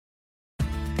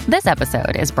This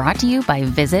episode is brought to you by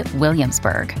Visit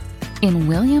Williamsburg. In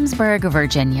Williamsburg,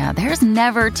 Virginia, there's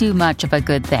never too much of a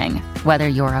good thing. Whether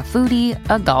you're a foodie,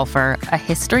 a golfer, a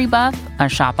history buff, a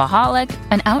shopaholic,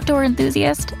 an outdoor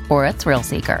enthusiast, or a thrill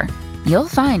seeker, you'll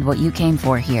find what you came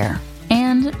for here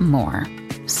and more.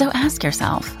 So ask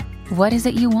yourself, what is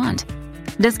it you want?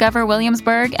 Discover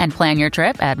Williamsburg and plan your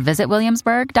trip at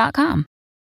visitwilliamsburg.com.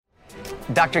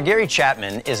 Dr. Gary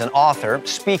Chapman is an author,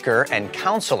 speaker, and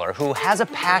counselor who has a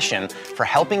passion for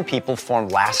helping people form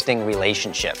lasting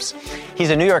relationships. He's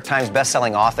a New York Times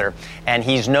bestselling author, and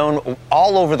he's known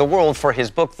all over the world for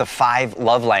his book, The 5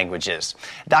 Love Languages.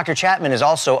 Dr. Chapman is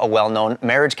also a well-known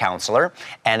marriage counselor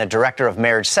and a director of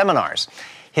marriage seminars.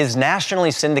 His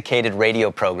nationally syndicated radio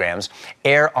programs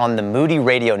air on the Moody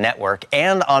Radio Network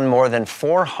and on more than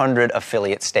 400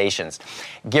 affiliate stations.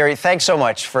 Gary, thanks so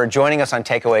much for joining us on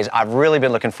Takeaways. I've really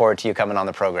been looking forward to you coming on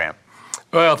the program.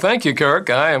 Well, thank you, Kirk.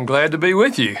 I am glad to be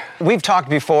with you. We've talked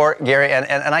before, Gary,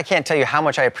 and I can't tell you how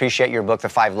much I appreciate your book, The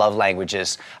 5 Love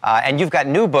Languages. And you've got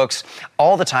new books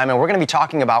all the time, and we're going to be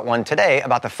talking about one today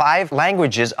about the 5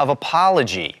 languages of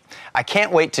apology. I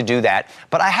can't wait to do that.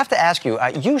 But I have to ask you,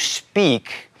 you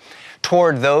speak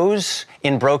toward those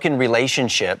in broken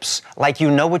relationships like you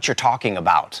know what you're talking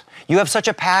about. You have such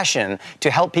a passion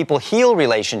to help people heal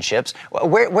relationships.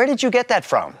 Where did you get that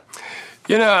from?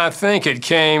 You know, I think it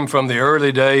came from the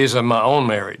early days of my own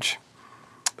marriage,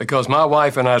 because my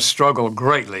wife and I struggled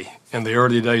greatly in the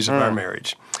early days of our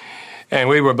marriage. And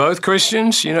we were both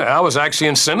Christians. You know, I was actually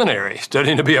in seminary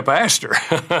studying to be a pastor.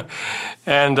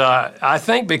 And I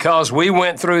think because we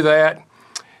went through that,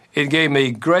 it gave me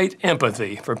great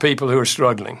empathy for people who are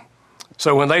struggling.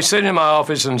 So when they sit in my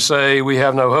office and say, we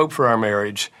have no hope for our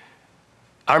marriage,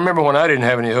 I remember when I didn't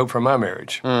have any hope for my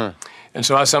marriage. And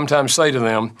so I sometimes say to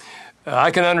them,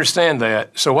 I can understand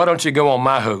that, so why don't you go on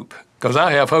my hope? Because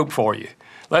I have hope for you.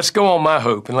 Let's go on my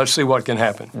hope and let's see what can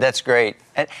happen. That's great.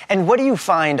 And what do you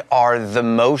find are the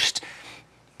most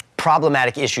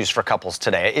problematic issues for couples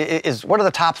today? What are the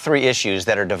top 3 issues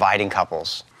that are dividing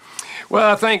couples?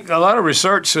 Well, I think a lot of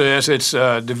research says it's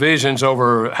divisions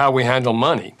over how we handle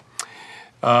money.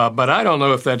 But I don't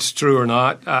know if that's true or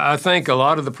not. I think a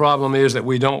lot of the problem is that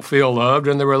we don't feel loved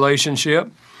in the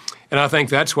relationship. And I think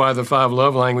that's why the 5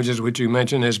 love languages, which you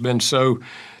mentioned, has been so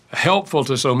helpful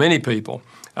to so many people.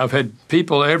 I've had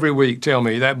people every week tell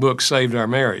me that book saved our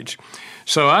marriage.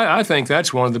 So I think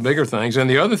that's one of the bigger things. And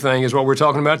the other thing is what we're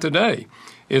talking about today,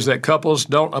 is that couples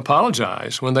don't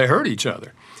apologize when they hurt each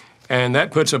other. And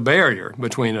that puts a barrier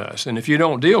between us. And if you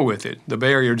don't deal with it, the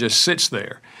barrier just sits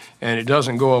there, and it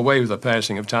doesn't go away with the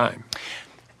passing of time.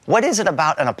 What is it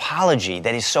about an apology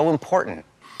that is so important?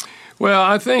 Well,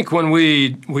 I think when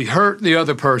we hurt the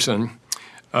other person,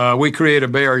 we create a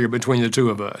barrier between the two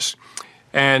of us.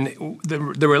 And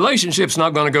the relationship's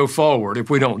not going to go forward if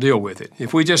we don't deal with it.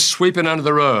 If we just sweep it under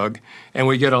the rug and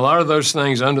we get a lot of those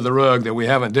things under the rug that we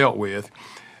haven't dealt with,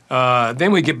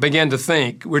 then we begin to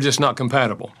think we're just not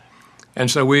compatible. And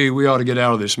so we ought to get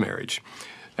out of this marriage.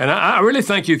 And I really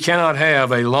think you cannot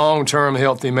have a long-term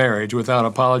healthy marriage without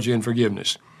apology and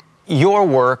forgiveness. Your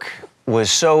work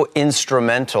was so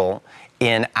instrumental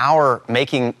in our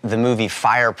making the movie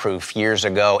Fireproof years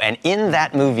ago. And in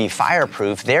that movie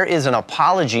Fireproof, there is an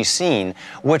apology scene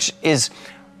which is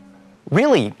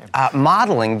really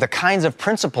modeling the kinds of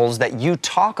principles that you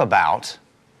talk about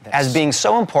as being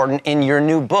so important in your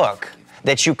new book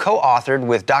that you co-authored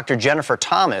with Dr. Jennifer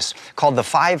Thomas called The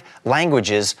 5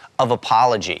 Languages of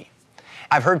Apology.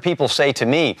 I've heard people say to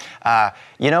me,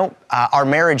 our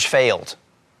marriage failed.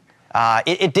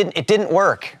 It didn't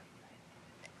work.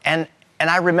 And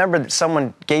I remember that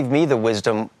someone gave me the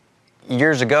wisdom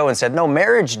years ago and said, no,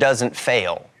 marriage doesn't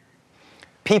fail.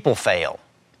 People fail.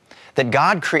 That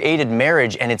God created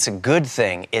marriage and it's a good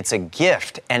thing. It's a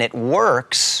gift and it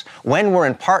works when we're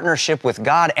in partnership with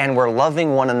God and we're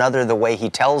loving one another the way He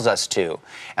tells us to.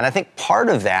 And I think part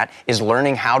of that is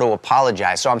learning how to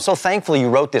apologize. So I'm so thankful you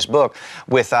wrote this book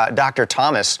with Dr.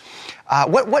 Thomas.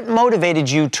 What motivated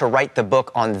you to write the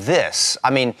book on this?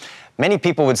 I mean, many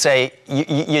people would say,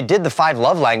 you did the 5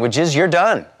 love languages, you're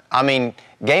done. I mean,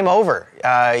 game over.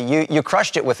 You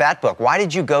crushed it with that book. Why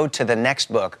did you go to the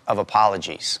next book of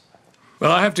apologies?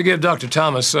 Well, I have to give Dr.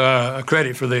 Thomas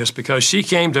credit for this because she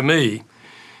came to me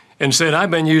and said,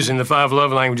 I've been using the 5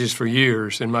 love languages for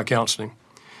years in my counseling,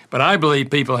 but I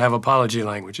believe people have apology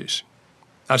languages.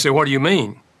 I said, what do you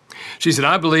mean? She said,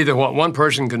 I believe that what one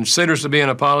person considers to be an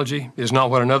apology is not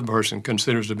what another person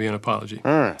considers to be an apology.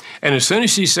 And as soon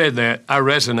as she said that, I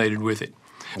resonated with it.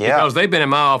 Yeah. Because they've been in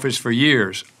my office for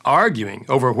years arguing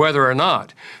over whether or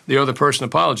not the other person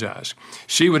apologized.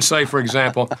 She would say, for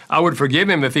example, I would forgive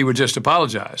him if he would just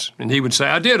apologize. And he would say,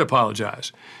 I did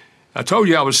apologize. I told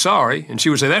you I was sorry. And she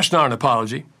would say, that's not an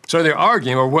apology. So they're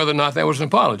arguing over whether or not that was an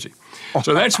apology.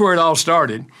 So that's where it all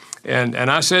started. And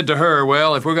I said to her,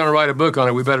 well, if we're going to write a book on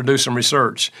it, we better do some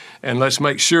research. And let's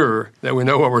make sure that we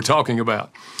know what we're talking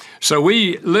about. So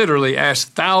we literally asked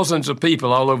thousands of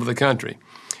people all over the country,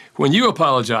 when you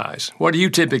apologize, what do you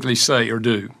typically say or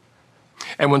do?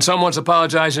 And when someone's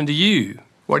apologizing to you,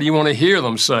 what do you want to hear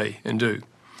them say and do?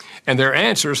 And their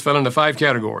answers fell into 5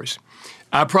 categories.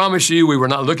 I promise you we were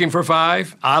not looking for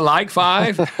 5. I like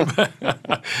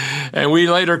 5. And we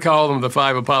later called them the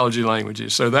 5 apology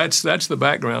languages. So that's the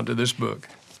background to this book.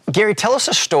 Gary, tell us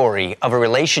a story of a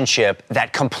relationship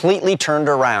that completely turned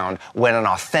around when an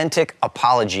authentic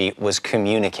apology was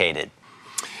communicated.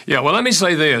 Yeah, well, let me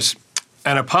say this.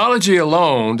 An apology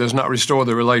alone does not restore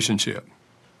the relationship.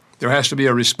 There has to be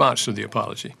a response to the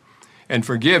apology. And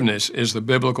forgiveness is the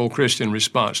biblical Christian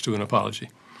response to an apology.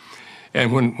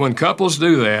 And when couples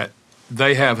do that,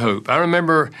 they have hope. I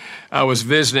remember I was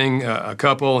visiting a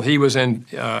couple. He was in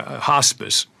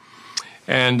hospice.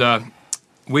 And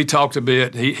we talked a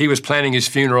bit. He was planning his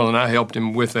funeral, and I helped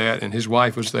him with that, and his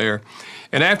wife was there.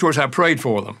 And afterwards, I prayed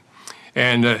for them.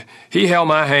 And he held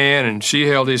my hand, and she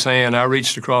held his hand. I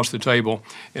reached across the table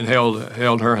and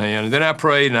held her hand. And then I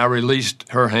prayed, and I released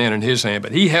her hand and his hand.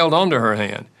 But he held onto her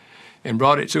hand and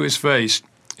brought it to his face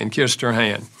and kissed her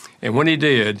hand. And when he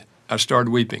did, I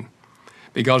started weeping.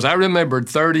 Because I remembered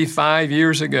 35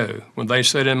 years ago when they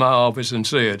sat in my office and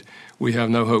said, we have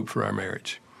no hope for our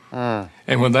marriage.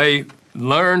 And when they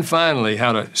learned finally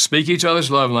how to speak each other's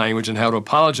love language and how to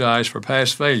apologize for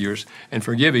past failures and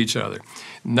forgive each other,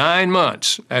 9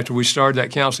 months after we started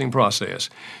that counseling process,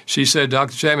 she said,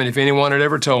 Dr. Chapman, if anyone had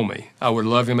ever told me I would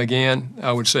love him again,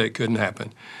 I would say it couldn't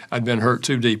happen. I'd been hurt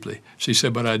too deeply. She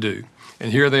said, but I do.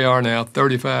 And here they are now,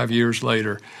 35 years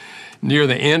later, near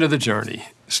the end of the journey,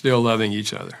 still loving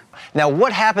each other. Now,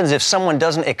 what happens if someone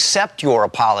doesn't accept your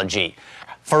apology?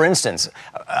 For instance,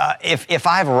 if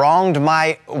I've wronged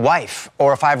my wife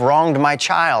or if I've wronged my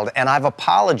child and I've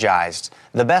apologized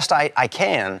the best I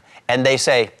can, and they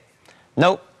say,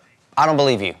 nope, I don't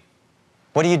believe you.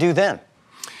 What do you do then?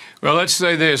 Well, let's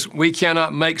say this. We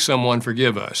cannot make someone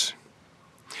forgive us.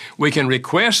 We can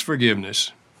request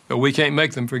forgiveness, but we can't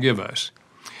make them forgive us.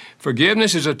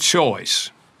 Forgiveness is a choice.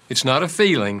 It's not a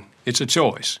feeling, it's a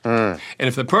choice. And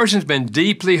if the person's been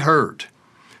deeply hurt,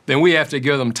 then we have to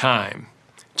give them time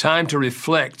to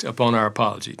reflect upon our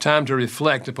apology, time to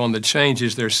reflect upon the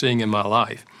changes they're seeing in my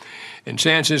life. And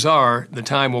chances are the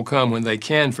time will come when they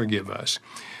can forgive us.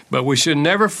 But we should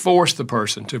never force the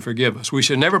person to forgive us. We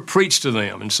should never preach to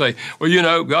them and say, well, you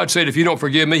know, God said if you don't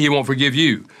forgive me, he won't forgive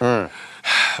you.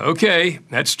 Okay,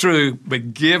 that's true,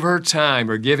 but give her time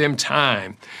or give him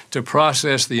time to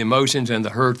process the emotions and the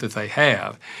hurt that they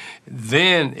have.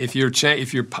 Then if you're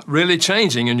really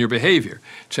changing in your behavior,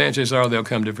 chances are they'll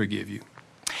come to forgive you.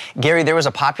 Gary, there was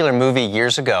a popular movie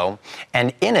years ago,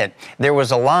 and in it, there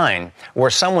was a line where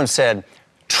someone said,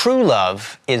 true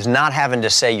love is not having to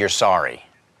say you're sorry.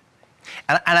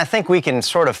 And I think we can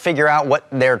sort of figure out what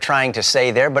they're trying to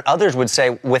say there, but others would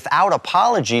say, without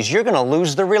apologies, you're going to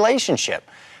lose the relationship.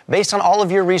 Based on all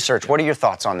of your research, what are your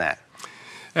thoughts on that?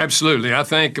 Absolutely. I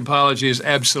think apology is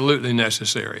absolutely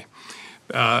necessary,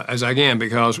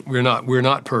 because we're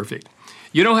not perfect.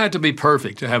 You don't have to be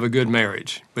perfect to have a good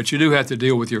marriage, but you do have to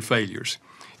deal with your failures.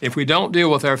 If we don't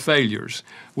deal with our failures,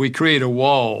 we create a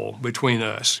wall between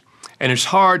us. And it's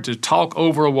hard to talk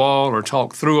over a wall or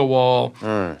talk through a wall.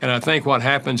 And I think what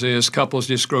happens is couples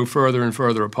just grow further and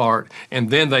further apart, and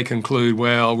then they conclude,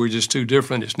 well, we're just too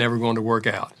different, it's never going to work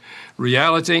out.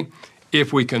 Reality,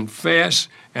 if we confess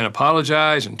and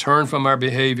apologize and turn from our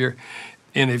behavior,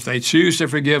 and if they choose to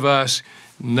forgive us,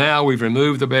 now we've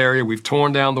removed the barrier, we've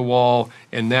torn down the wall,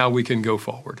 and now we can go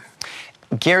forward.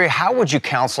 Gary, how would you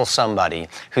counsel somebody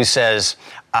who says,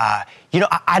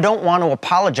 I don't want to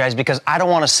apologize because I don't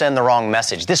want to send the wrong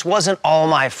message. This wasn't all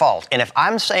my fault. And if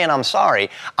I'm saying I'm sorry,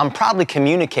 I'm probably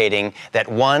communicating that,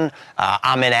 one,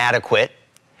 I'm inadequate,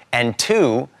 and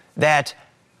two, that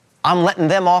I'm letting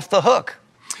them off the hook.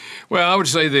 Well, I would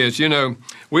say this,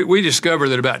 we discovered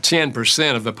that about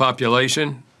 10% of the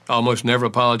population almost never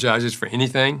apologizes for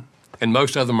anything, and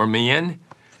most of them are men,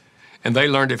 and they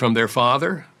learned it from their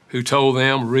father, who told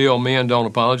them real men don't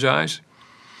apologize.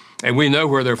 And we know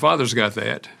where their fathers got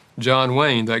that. John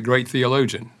Wayne, that great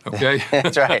theologian, okay?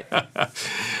 That's right.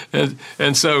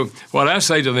 and so what I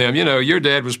say to them, your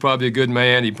dad was probably a good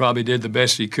man. He probably did the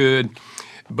best he could.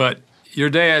 But your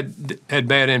dad had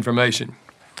bad information.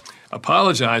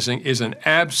 Apologizing is an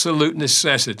absolute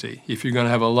necessity if you're going to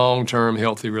have a long-term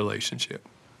healthy relationship.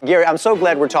 Gary, I'm so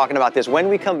glad we're talking about this. When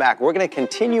we come back, we're going to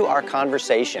continue our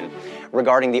conversation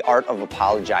regarding the art of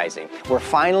apologizing. We're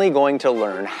finally going to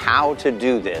learn how to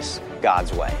do this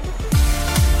God's way.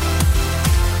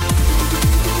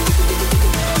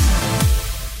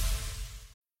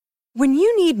 When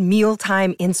you need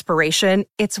mealtime inspiration,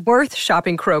 it's worth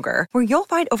shopping Kroger, where you'll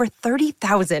find over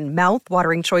 30,000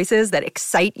 mouth-watering choices that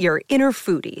excite your inner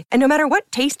foodie. And no matter what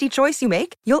tasty choice you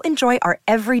make, you'll enjoy our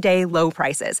everyday low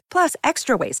prices, plus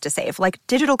extra ways to save, like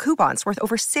digital coupons worth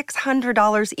over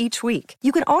 $600 each week.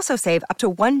 You can also save up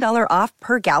to $1 off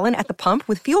per gallon at the pump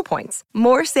with fuel points.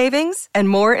 More savings and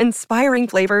more inspiring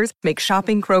flavors make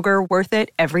shopping Kroger worth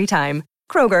it every time.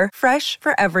 Kroger, fresh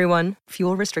for everyone.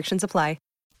 Fuel restrictions apply.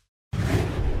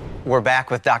 We're back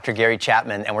with Dr. Gary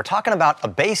Chapman, and we're talking about a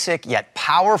basic yet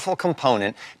powerful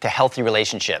component to healthy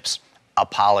relationships,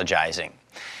 apologizing.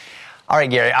 All right,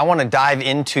 Gary, I want to dive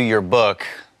into your book,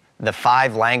 The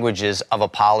 5 Languages of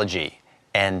Apology.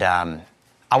 And I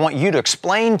want you to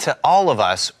explain to all of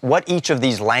us what each of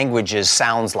these languages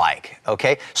sounds like,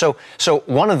 okay? So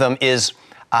one of them is,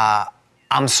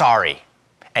 I'm sorry.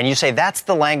 And you say that's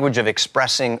the language of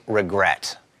expressing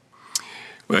regret.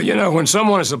 Well, you know, when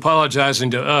someone is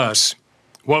apologizing to us,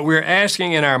 what we're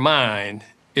asking in our mind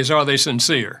is, are they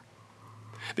sincere?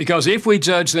 Because if we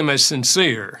judge them as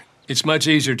sincere, it's much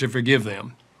easier to forgive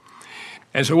them.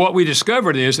 And so what we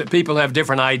discovered is that people have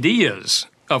different ideas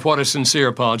of what a sincere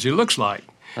apology looks like.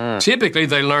 Typically,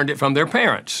 they learned it from their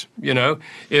parents. You know,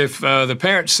 if the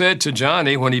parent said to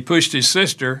Johnny when he pushed his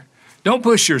sister, "Don't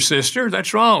push your sister,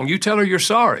 that's wrong, you tell her you're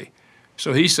sorry."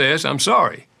 So he says, "I'm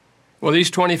sorry." Well,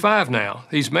 he's 25 now.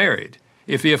 He's married.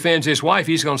 If he offends his wife,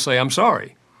 he's going to say, "I'm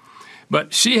sorry."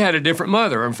 But she had a different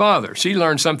mother and father. She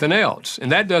learned something else,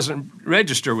 and that doesn't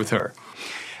register with her.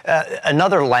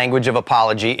 Another language of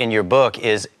apology in your book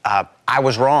is, I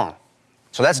was wrong.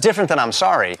 So that's different than I'm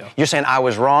sorry. Yeah. You're saying I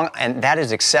was wrong, and that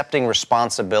is accepting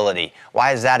responsibility.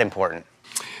 Why is that important?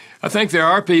 I think there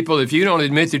are people, if you don't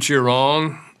admit that you're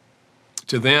wrong,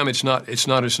 to them it's not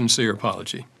a sincere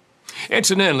apology.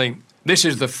 Incidentally, this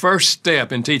is the first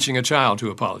step in teaching a child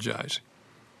to apologize.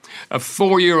 A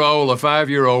 4-year-old, a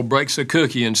 5-year-old breaks a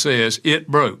cookie and says, "It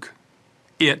broke.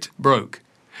 It broke."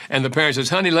 And the parent says,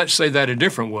 "Honey, let's say that a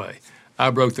different way.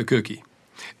 I broke the cookie."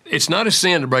 It's not a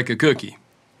sin to break a cookie.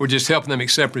 We're just helping them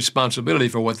accept responsibility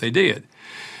for what they did.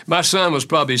 My son was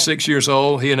probably 6 years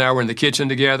old. He and I were in the kitchen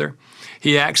together.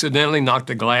 He accidentally knocked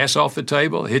a glass off the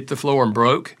table, hit the floor, and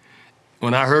broke.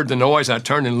 When I heard the noise, I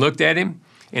turned and looked at him.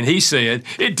 And he said,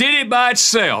 "It did it by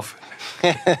itself."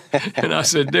 And I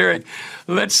said, "Derek,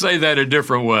 let's say that a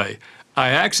different way. I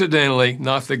accidentally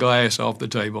knocked the glass off the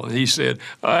table." And he said,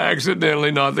 "I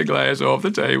accidentally knocked the glass off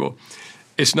the table."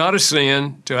 It's not a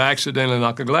sin to accidentally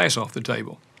knock a glass off the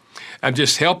table. I'm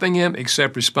just helping him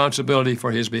accept responsibility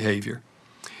for his behavior.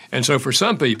 And so for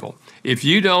some people, if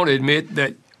you don't admit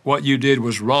that what you did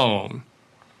was wrong,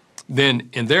 then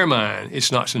in their mind,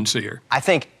 it's not sincere. I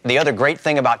think the other great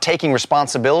thing about taking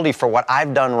responsibility for what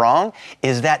I've done wrong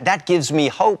is that gives me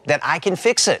hope that I can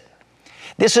fix it.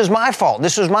 This is my fault.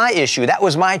 This was my issue. That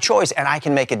was my choice, and I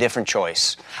can make a different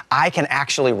choice. I can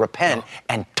actually repent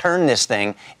and turn this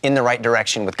thing in the right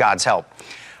direction with God's help.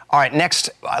 All right, next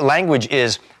language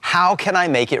is, how can I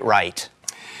make it right?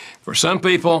 For some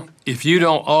people, if you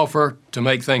don't offer to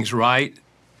make things right,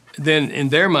 then in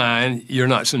their mind, you're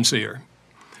not sincere.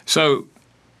 So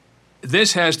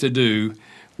this has to do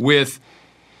with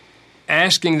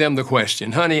asking them the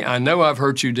question, "Honey, I know I've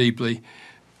hurt you deeply.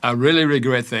 I really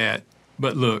regret that.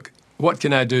 But look, what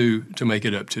can I do to make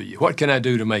it up to you? What can I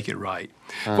do to make it right?"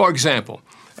 For example,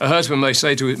 a husband may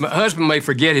say to my husband may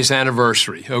forget his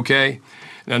anniversary, okay?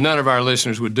 Now, none of our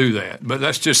listeners would do that, but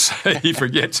let's just say he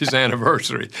forgets his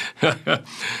anniversary.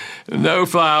 No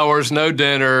flowers, no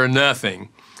dinner, nothing.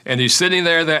 And he's sitting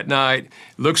there that night,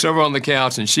 looks over on the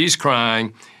couch, and she's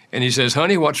crying, and he says,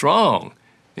 "Honey, what's wrong?"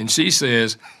 And she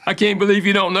says, "I can't believe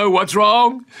you don't know what's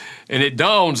wrong." And it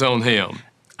dawns on him.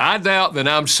 I doubt that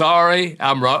 "I'm sorry,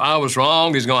 I was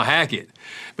wrong" is going to hack it.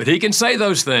 But he can say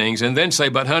those things and then say,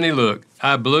 "But honey, look,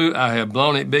 I have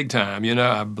blown it big time. You know,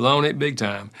 I've blown it big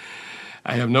time.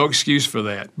 I have no excuse for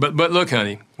that. But look,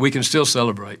 honey, we can still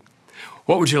celebrate.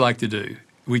 What would you like to do?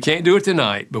 We can't do it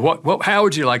tonight, but how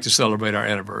would you like to celebrate our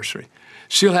anniversary?"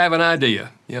 She'll have an idea,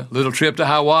 little trip to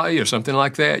Hawaii or something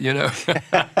like that, you know.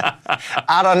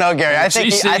 I don't know, Gary. I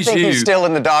think he's still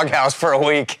in the doghouse for a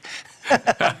week.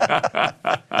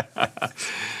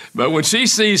 But when she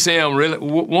sees him really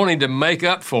wanting to make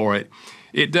up for it,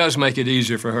 it does make it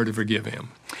easier for her to forgive him.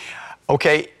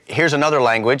 Okay, here's another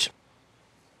language.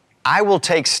 I will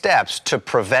take steps to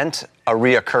prevent a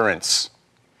reoccurrence.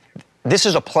 This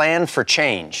is a plan for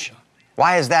change.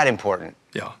 Why is that important?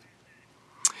 Yeah.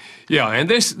 Yeah, and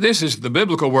this is, the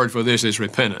biblical word for this is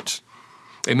repentance.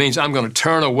 It means I'm going to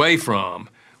turn away from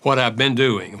what I've been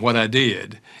doing, what I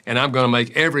did, and I'm going to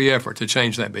make every effort to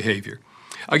change that behavior.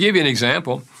 I'll give you an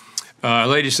example. A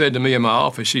lady said to me in my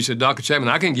office, she said, Dr. Chapman,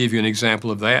 I can give you an example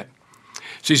of that.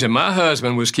 She said, my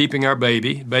husband was keeping our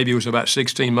baby. Baby was about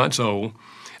 16 months old.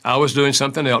 I was doing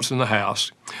something else in the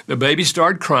house. The baby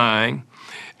started crying,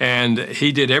 and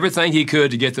he did everything he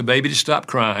could to get the baby to stop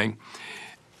crying.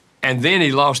 And then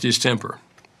he lost his temper,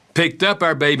 picked up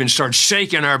our baby and started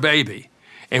shaking our baby.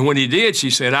 And when he did,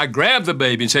 she said, I grabbed the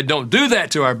baby and said, don't do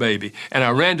that to our baby. And I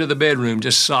ran to the bedroom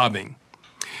just sobbing.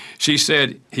 She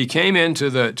said, he came into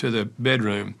the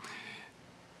bedroom.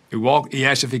 He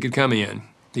asked if he could come in.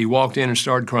 He walked in and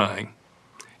started crying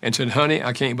and said, honey,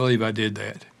 I can't believe I did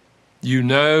that. You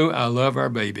know I love our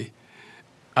baby.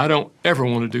 I don't ever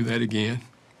want to do that again.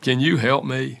 Can you help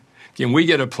me? Can we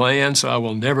get a plan so I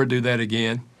will never do that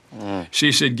again?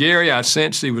 She said, Gary, I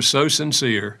sensed he was so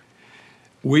sincere.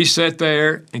 We sat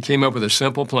there and came up with a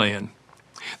simple plan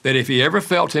that if he ever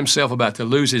felt himself about to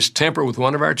lose his temper with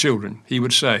one of our children, he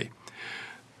would say,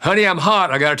 honey, I'm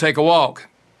hot, I got to take a walk.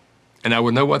 And I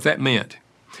would know what that meant.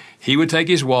 He would take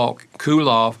his walk, cool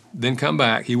off, then come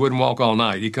back. He wouldn't walk all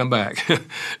night. He'd come back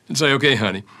and say, okay,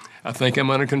 honey, I think I'm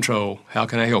under control. How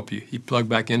can I help you? He'd plug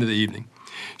back into the evening.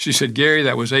 She said, Gary,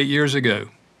 that was 8 years ago.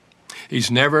 He's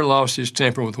never lost his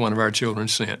temper with one of our children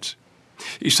since.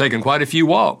 He's taken quite a few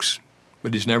walks,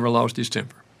 but he's never lost his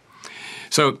temper.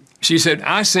 So she said,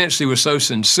 I sensed he was so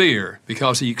sincere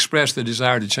because he expressed the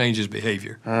desire to change his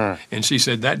behavior. And she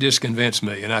said, that just convinced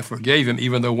me, and I forgave him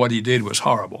even though what he did was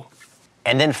horrible.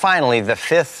 And then finally, the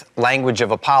fifth language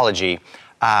of apology,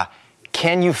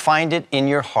 can you find it in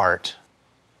your heart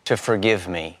to forgive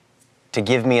me, to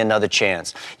give me another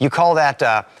chance? You call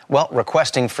that,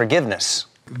 requesting forgiveness.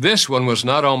 This one was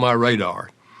not on my radar.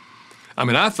 I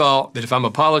mean, I thought that if I'm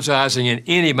apologizing in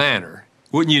any manner,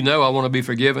 wouldn't you know I want to be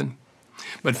forgiven?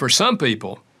 But for some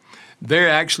people, they're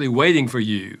actually waiting for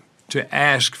you to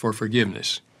ask for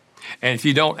forgiveness. And if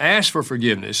you don't ask for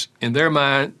forgiveness, in their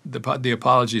mind, the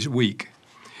apology is weak.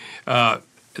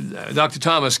 Dr.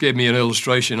 Thomas gave me an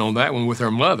illustration on that one with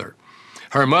her mother.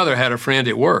 Her mother had a friend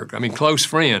at work, close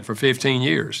friend for 15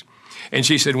 years. And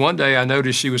she said, one day I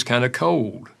noticed she was kind of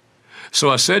cold. So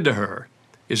I said to her,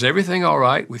 is everything all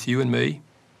right with you and me?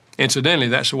 Incidentally,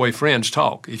 that's the way friends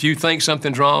talk. If you think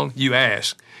something's wrong, you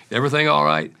ask, everything all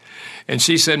right? And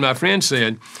she said, my friend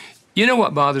said, you know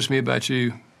what bothers me about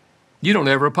you? You don't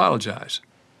ever apologize.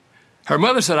 Her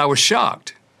mother said, I was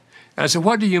shocked. And I said,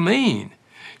 what do you mean?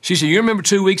 She said, you remember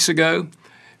 2 weeks ago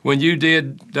when you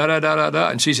did da-da-da-da-da?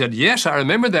 And she said, yes, I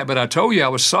remember that, but I told you I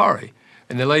was sorry.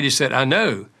 And the lady said, I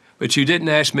know, but you didn't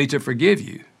ask me to forgive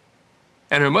you.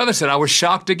 And her mother said, I was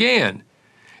shocked again.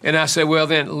 And I said, well,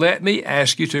 then let me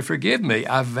ask you to forgive me.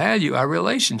 I value our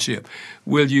relationship.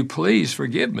 Will you please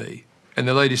forgive me? And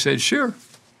the lady said, sure.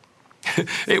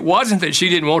 It wasn't that she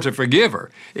didn't want to forgive her.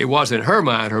 It was in her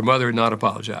mind her mother had not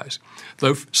apologized.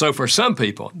 So for some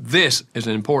people, this is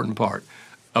an important part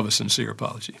of a sincere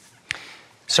apology.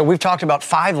 So we've talked about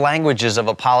 5 languages of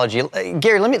apology.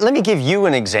 Gary, let me give you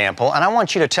an example, and I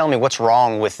want you to tell me what's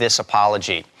wrong with this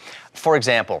apology. For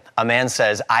example, a man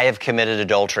says, I have committed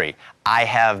adultery. I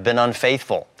have been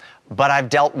unfaithful, but I've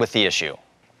dealt with the issue.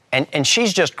 And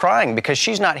she's just crying because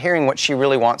she's not hearing what she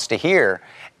really wants to hear.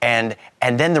 And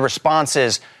then the response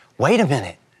is, wait a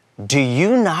minute, do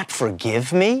you not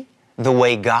forgive me the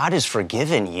way God has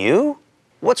forgiven you?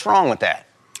 What's wrong with that?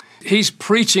 He's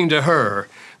preaching to her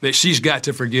that she's got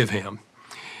to forgive him,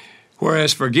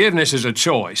 whereas forgiveness is a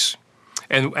choice.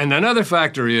 And another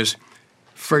factor is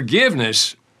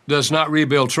forgiveness does not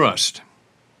rebuild trust.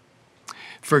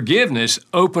 Forgiveness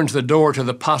opens the door to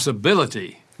the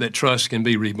possibility that trust can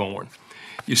be reborn.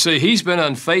 You see, he's been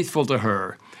unfaithful to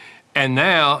her, and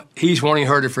now he's wanting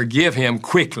her to forgive him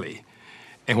quickly.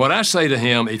 And what I say to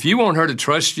him, if you want her to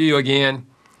trust you again,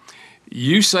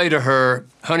 you say to her,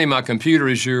 honey, my computer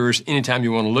is yours anytime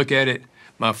you want to look at it.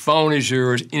 My phone is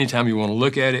yours anytime you want to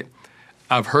look at it.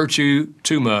 I've hurt you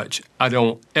too much. I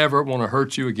don't ever want to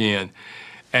hurt you again.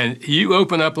 And you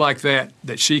open up like that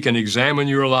she can examine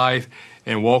your life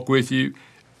and walk with you,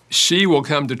 she will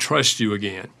come to trust you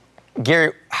again.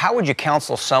 Gary, how would you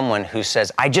counsel someone who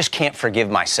says, I just can't forgive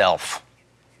myself?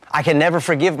 I can never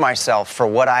forgive myself for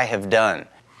what I have done.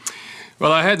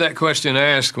 Well, I had that question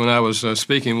asked when I was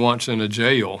speaking once in a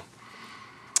jail,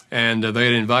 and they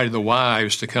had invited the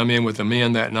wives to come in with the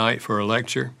men that night for a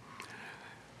lecture.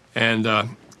 And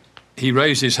he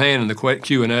raised his hand in the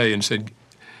Q&A and said,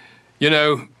 you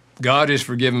know, God has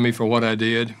forgiven me for what I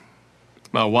did.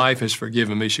 My wife has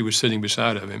forgiven me. She was sitting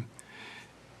beside of him.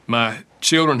 My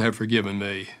children have forgiven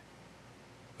me.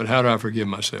 But how do I forgive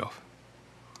myself?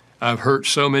 I've hurt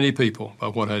so many people by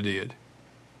what I did.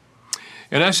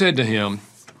 And I said to him,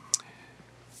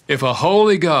 if a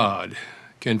holy God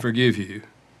can forgive you,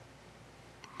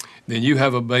 then you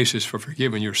have a basis for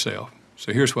forgiving yourself.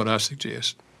 So here's what I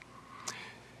suggest.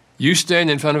 You stand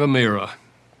in front of a mirror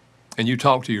and you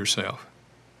talk to yourself.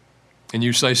 And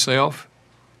you say, self,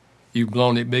 you've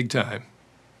blown it big time.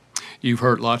 You've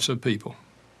hurt lots of people.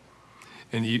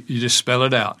 And you just spell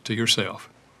it out to yourself.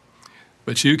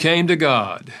 But you came to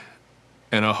God,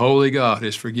 and a holy God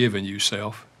has forgiven you,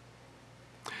 self.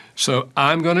 So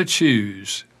I'm going to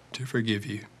choose to forgive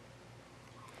you.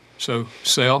 So,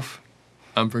 self,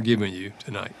 I'm forgiving you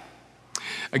tonight.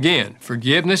 Again,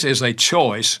 forgiveness is a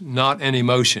choice, not an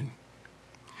emotion.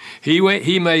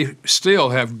 He may still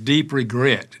have deep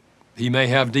regret. He may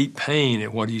have deep pain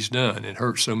at what he's done and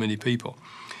hurt so many people.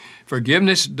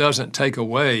 Forgiveness doesn't take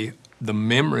away the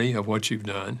memory of what you've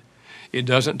done. It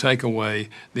doesn't take away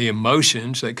the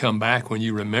emotions that come back when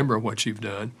you remember what you've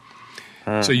done.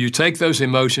 So you take those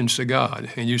emotions to God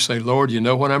and you say, Lord, you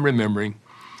know what I'm remembering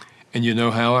and you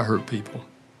know how I hurt people,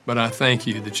 but I thank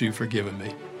you that you've forgiven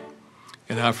me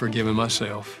and I've forgiven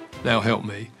myself. Now help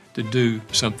me to do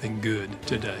something good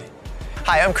today.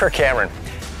 Hi, I'm Kirk Cameron.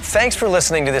 Thanks for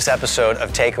listening to this episode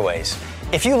of Takeaways.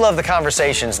 If you love the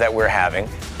conversations that we're having,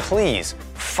 please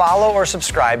follow or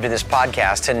subscribe to this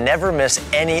podcast to never miss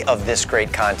any of this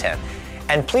great content.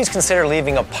 And please consider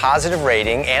leaving a positive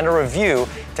rating and a review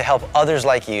to help others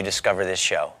like you discover this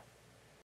show.